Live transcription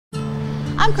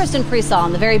I'm Kristen Presall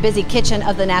in the very busy kitchen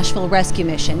of the Nashville Rescue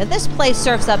Mission. And this place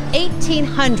serves up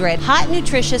 1,800 hot,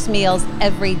 nutritious meals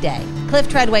every day. Cliff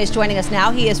Treadway is joining us now.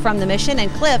 He is from the mission.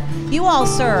 And Cliff, you all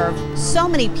serve so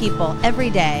many people every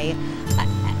day.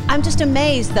 I'm just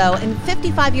amazed, though, in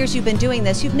 55 years you've been doing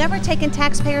this, you've never taken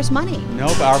taxpayers' money.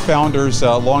 Nope, our founders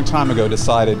a long time ago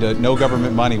decided no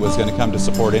government money was going to come to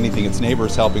support anything. It's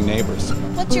neighbors helping neighbors.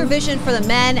 What's your vision for the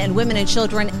men and women and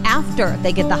children after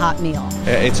they get the hot meal?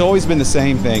 It's always been the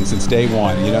same thing since day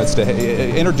one. You know, it's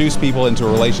to introduce people into a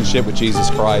relationship with Jesus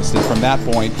Christ, and from that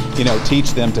point, you know,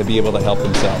 teach them to be able to help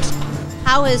themselves.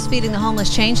 How has feeding the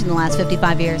homeless changed in the last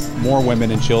 55 years? More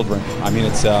women and children. I mean,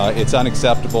 it's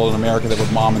unacceptable in America that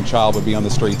with mom and child would be on the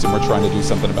streets, and we're trying to do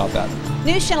something about that.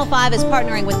 News Channel 5 is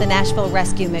partnering with the Nashville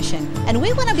Rescue Mission, and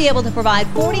we want to be able to provide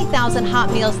 40,000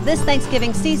 hot meals this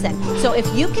Thanksgiving season. So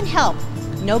if you can help,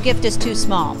 no gift is too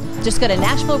small. Just go to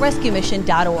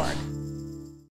NashvilleRescueMission.org.